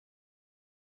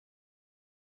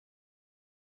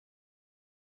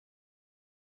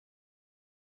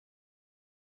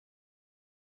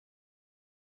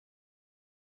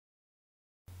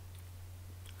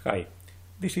Hi,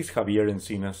 this is Javier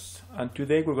Encinas, and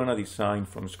today we're going to design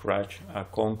from scratch a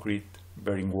concrete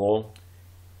bearing wall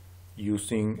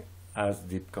using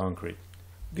ASDIP concrete.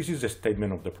 This is the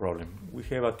statement of the problem. We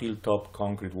have a tilt-top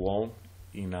concrete wall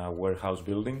in a warehouse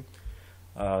building.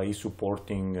 It's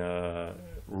supporting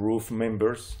roof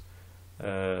members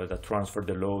that transfer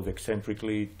the load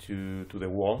eccentrically to the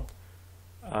wall,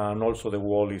 and also the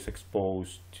wall is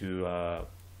exposed to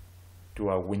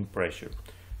a wind pressure.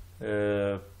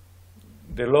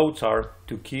 The loads are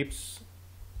 2 kips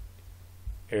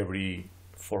every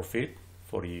 4 feet,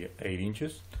 48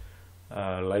 inches.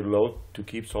 Live load 2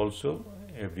 kips also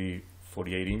every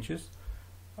 48 inches.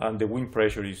 And the wind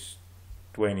pressure is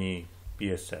 20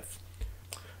 psf.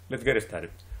 Let's get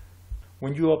started.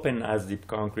 When you open ASDIP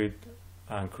concrete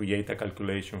and create a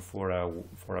calculation for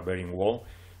a bearing wall,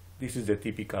 this is the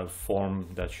typical form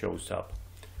that shows up.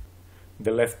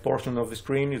 The left portion of the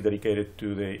screen is dedicated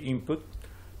to the input.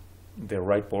 The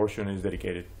right portion is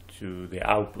dedicated to the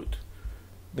output.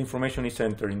 The information is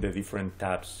entered in the different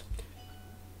tabs.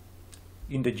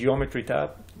 In the geometry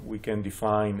tab, we can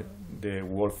define the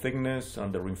wall thickness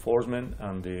and the reinforcement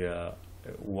and the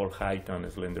wall height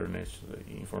and slenderness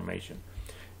information.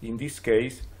 In this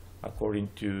case, according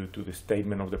to the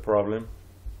statement of the problem,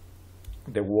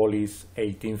 the wall is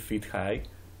 18 feet high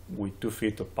with 2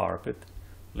 feet of parapet.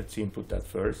 Let's input that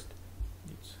first.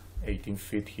 It's 18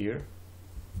 feet here.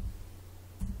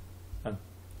 And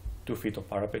 2 feet of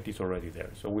parapet is already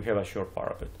there. So we have a short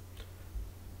parapet.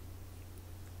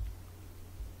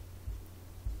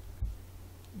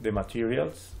 The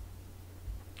materials,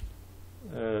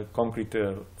 concrete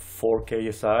 4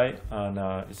 KSI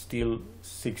and steel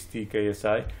 60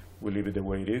 KSI. We'll leave it the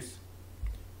way it is.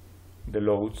 The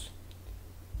loads.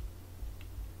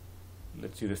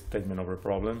 Let's see the statement of the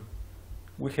problem.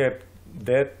 We have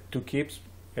dead 2 kips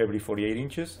every 48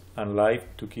 inches and live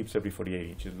 2 kips every 48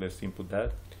 inches. Let's input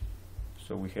that.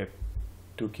 So we have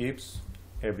 2 kips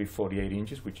every 48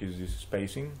 inches, which is this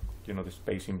spacing, you know, the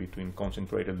spacing between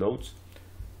concentrated loads.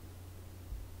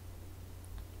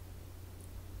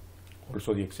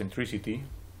 Also the eccentricity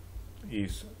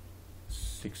is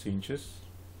 6 inches,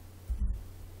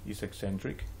 is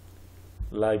eccentric.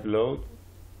 Live load,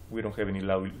 we don't have any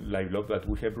live load, but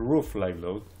we have roof live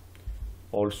load,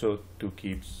 also 2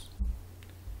 kips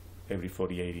every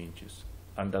 48 inches,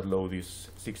 and that load is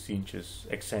 6 inches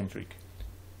eccentric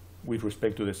with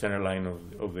respect to the center line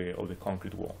of the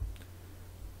concrete wall.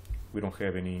 We don't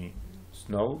have any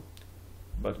snow,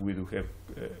 but we do have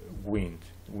wind.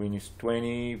 Wind is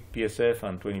 20 psf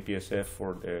and 20 psf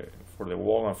for the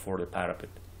wall and for the parapet.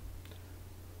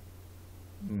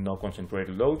 No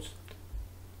concentrated loads,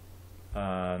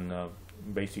 and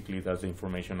basically that's the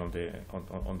information on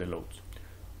the loads.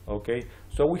 Okay,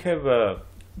 so we have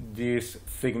this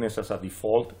thickness as a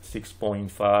default,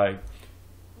 6.5,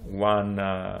 one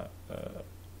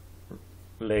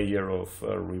layer of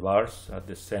rebars at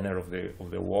the center of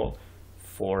the wall,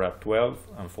 4 at 12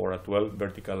 and 4 at 12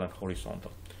 vertical and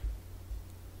horizontal.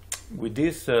 With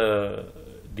this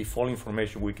default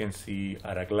information, we can see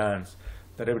at a glance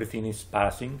that everything is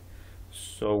passing.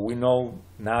 So we know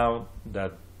now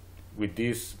that with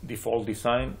this default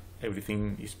design,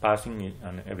 everything is passing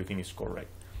and everything is correct.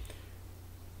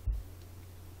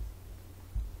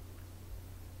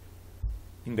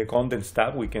 In the contents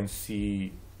tab, we can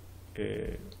see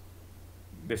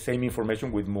the same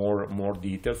information with more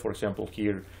detail. For example,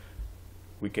 here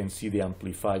we can see the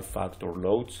amplified factor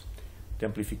loads. The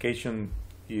amplification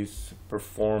is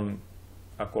performed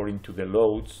according to the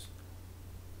loads.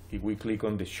 If we click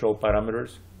on the show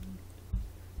parameters,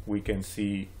 we can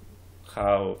see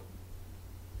how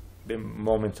the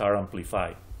moments are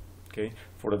amplified. Okay,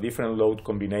 for the different load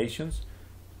combinations,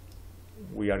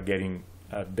 we are getting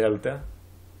a delta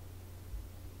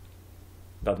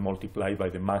that multiplied by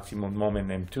the maximum moment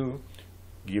M2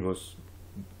 give us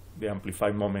the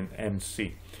amplified moment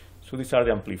MC. So these are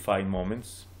the amplified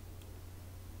moments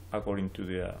according to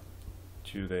the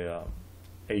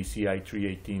ACI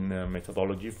 318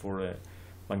 methodology for a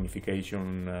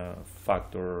magnification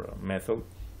factor method.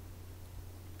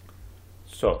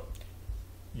 So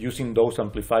using those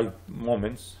amplified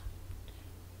moments,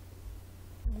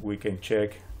 we can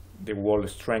check the wall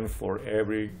strength for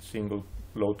every single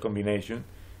load combination.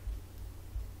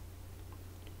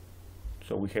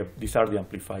 So we have, these are the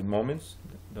amplified moments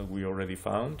that we already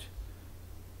found.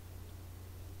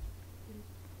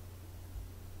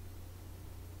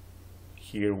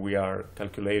 Here we are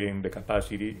calculating the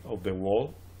capacity of the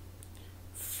wall,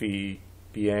 phi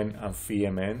PN and phi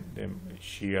MN, the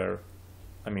shear,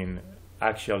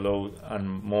 axial load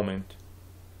and moment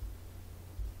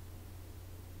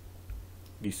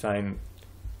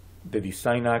the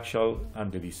design axial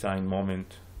and the design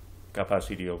moment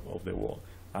capacity of the wall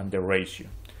and the ratio.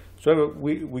 So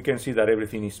we can see that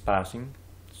everything is passing.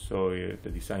 So the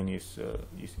design is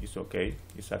okay,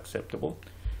 is acceptable.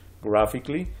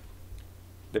 Graphically,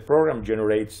 the program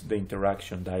generates the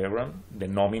interaction diagram, the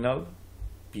nominal,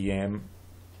 PM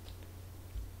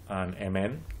and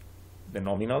MN, the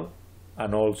nominal,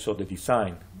 and also the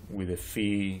design with the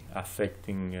phi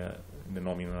affecting the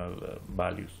nominal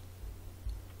values.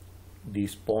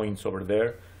 These points over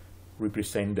there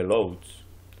represent the loads.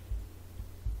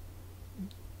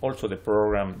 Also, the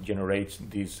program generates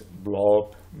this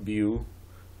blob view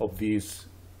of this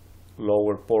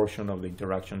lower portion of the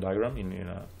interaction diagram in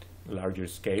a larger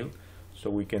scale, so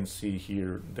we can see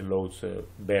here the loads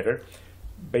better.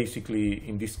 Basically,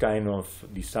 in this kind of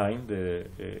design, the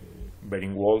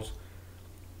bearing walls,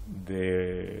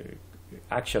 the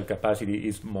axial capacity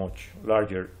is much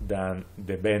larger than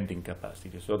the bending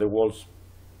capacity. So the walls,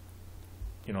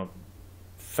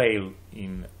 fail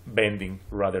in bending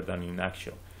rather than in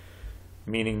axial,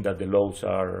 meaning that the loads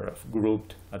are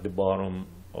grouped at the bottom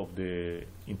of the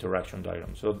interaction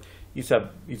diagram. So it's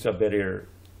a better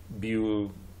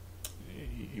view.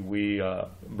 We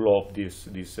blow up this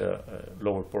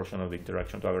lower portion of the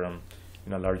interaction diagram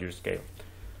in a larger scale.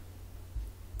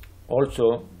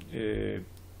 Also,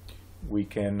 we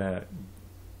can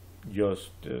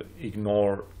just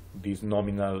ignore these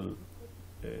nominal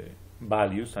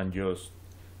values and just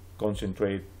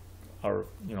concentrate our,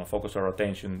 focus our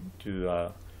attention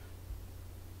to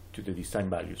the design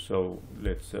values. So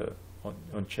let's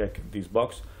uncheck this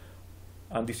box,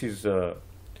 and this is the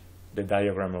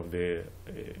diagram of the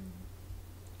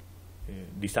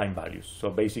design values.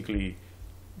 So basically,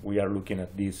 we are looking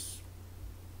at this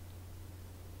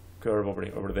curve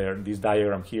over there. This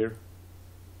diagram here,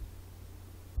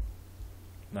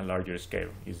 in a larger scale,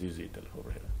 is this detail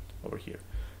over here.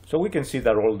 So we can see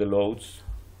that all the loads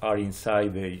are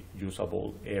inside the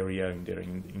usable area in the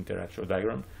interaction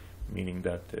diagram, meaning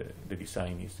that the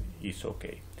design is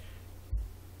okay.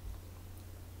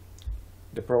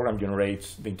 The program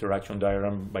generates the interaction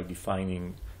diagram by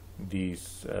defining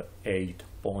these 8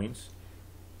 points: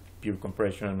 pure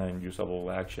compression and usable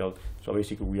axial. So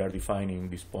basically, we are defining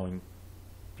this point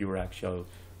pure axial,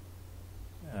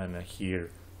 and here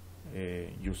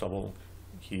usable.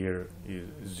 Here is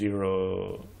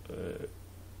 0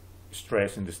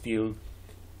 stress in the steel,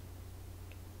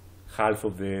 half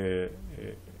of the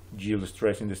yield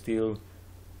stress in the steel.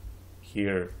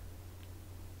 Here,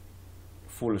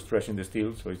 full stress in the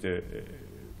steel, so it's the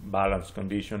balanced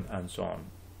condition, and so on.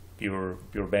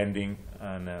 Pure bending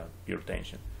and pure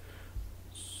tension.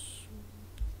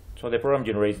 So the program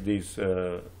generates these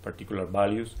particular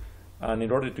values, and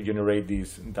in order to generate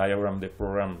this diagram, the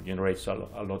program generates a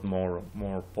lot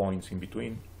more points in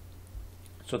between,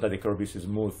 so that the curve is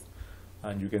smooth,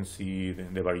 and you can see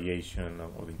the variation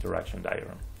of the interaction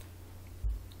diagram.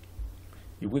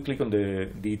 If we click on the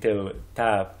Detail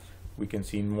tab, we can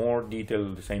see in more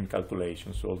detail the same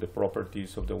calculations, all the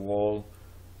properties of the wall.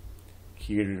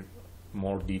 Here,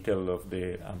 more detail of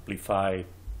the amplified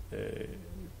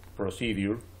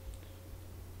procedure.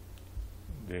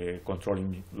 The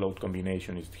controlling load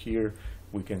combination is here.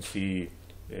 We can see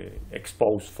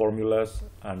exposed formulas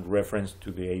and reference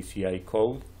to the ACI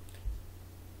code.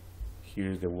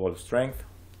 Here's the wall strength.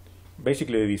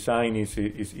 Basically, the design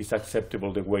is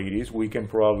acceptable the way it is. We can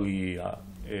probably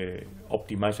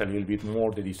optimize a little bit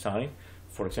more the design.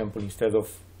 For example, instead of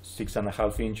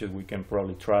 6.5 inches, we can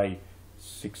probably try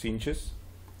 6 inches,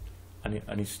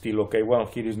 and it's still okay. Well,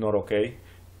 here is not okay,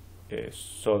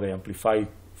 so the amplified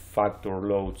factor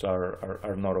loads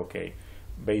are not okay.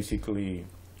 Basically,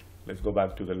 let's go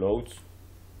back to the loads.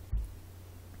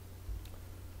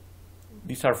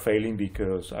 These are failing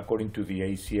because, according to the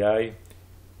ACI,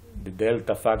 the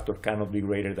delta factor cannot be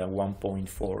greater than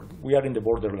 1.4. We are in the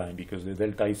borderline because the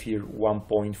delta is here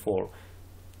 1.4,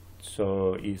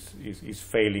 so it's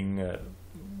failing,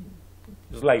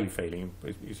 slightly failing.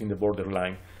 It's in the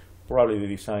borderline. Probably the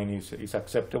design is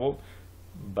acceptable,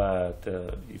 but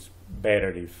it's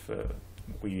better if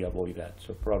we avoid that.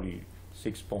 So probably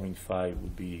 6.5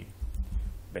 would be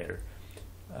better.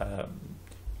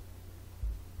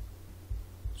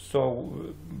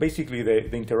 So basically,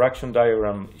 the interaction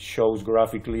diagram shows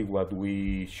graphically what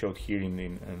we showed here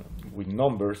with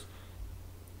numbers.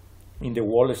 In the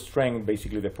wall strength,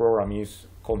 basically the program is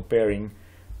comparing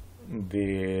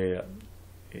the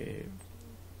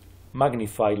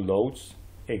magnified loads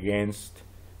against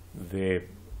the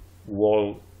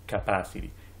wall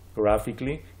capacity.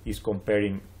 Graphically, is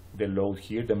comparing the load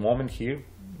here, the moment here,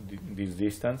 this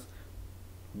distance,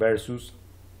 versus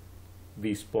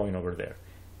this point over there,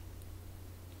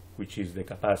 which is the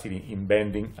capacity in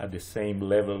bending at the same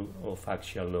level of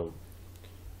axial load.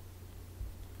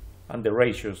 And the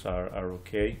ratios are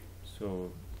okay.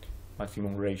 So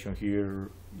maximum ratio here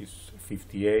is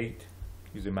 58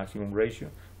 is the maximum ratio,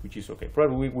 which is okay.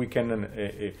 Probably we can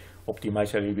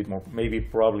optimize a little bit more. Maybe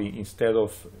probably instead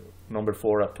of number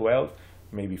 4 at 12,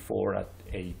 maybe 4 at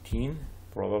 18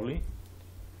 probably.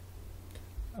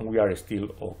 And we are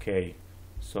still okay.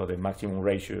 So the maximum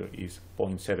ratio is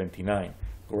 0.79.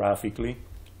 Graphically,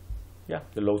 yeah,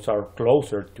 the loads are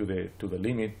closer to the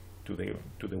limit, to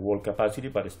the wall capacity,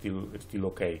 but still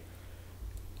okay.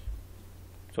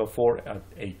 So 4 at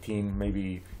 18,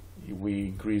 maybe if we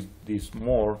increase this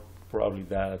more, probably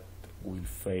that will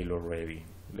fail already.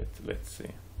 Let's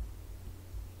see.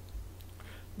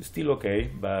 It's still okay,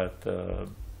 but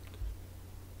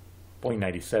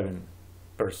 0.97%,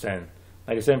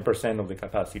 97% of the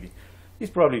capacity is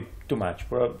probably too much.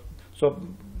 So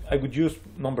I would use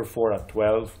number 4 at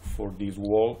 12 for this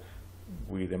wall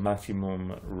with a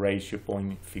maximum ratio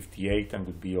 0.58 and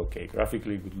would be okay.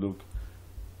 Graphically it would look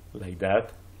like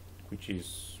that, which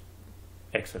is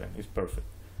excellent, it's perfect.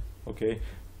 Okay.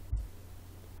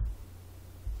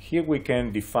 Here we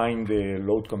can define the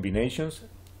load combinations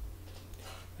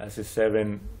as a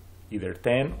 7, either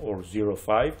 10 or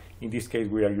 0.5. In this case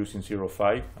we are using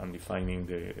 0.5 and defining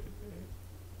the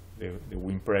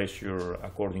wind pressure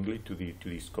accordingly to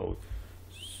this code.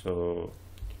 So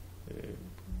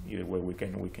either way we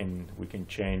can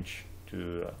change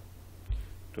to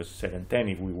a 710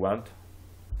 if we want.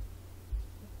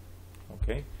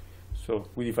 Okay, so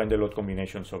we define the load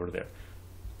combinations over there.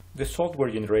 The software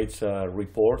generates a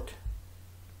report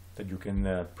that you can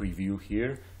preview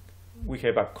here. We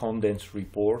have a condensed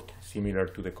report similar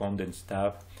to the condensed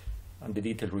tab, and the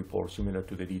detailed report similar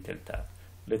to the detailed tab.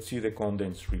 Let's see the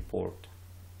condensed report.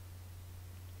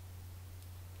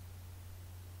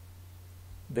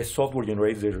 The software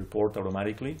generates the report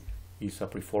automatically. It's a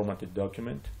pre-formatted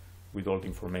document with all the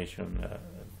information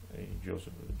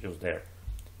just there.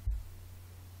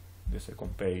 The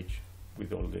second page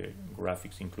with all the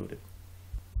graphics included.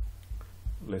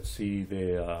 Let's see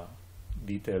the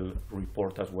detailed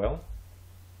report as well.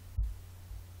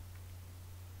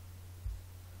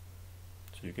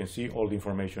 So you can see all the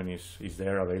information is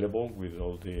there available with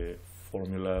all the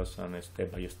formulas and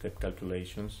step-by-step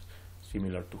calculations,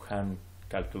 similar to hand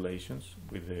calculations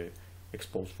with the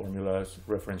exposed formulas,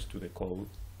 reference to the code,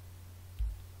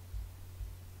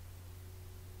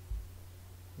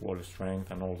 wall strength,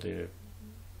 and all the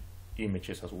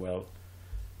images as well.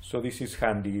 So this is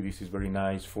handy. This is very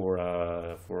nice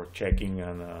for checking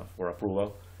and for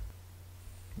approval.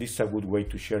 This is a good way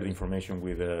to share the information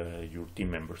with your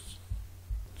team members.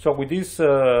 So with this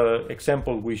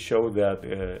example, we show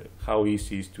that how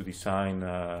easy it is to design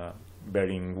a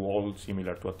bearing wall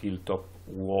similar to a tilt-top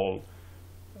wall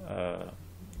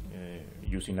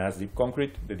using ASDIP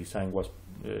concrete. The design was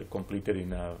completed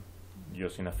in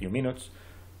just in a few minutes,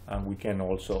 and we can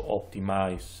also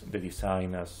optimize the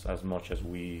design as much as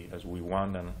we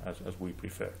want and as we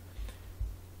prefer.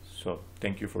 So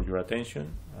thank you for your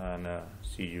attention, and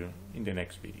see you in the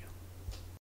next video.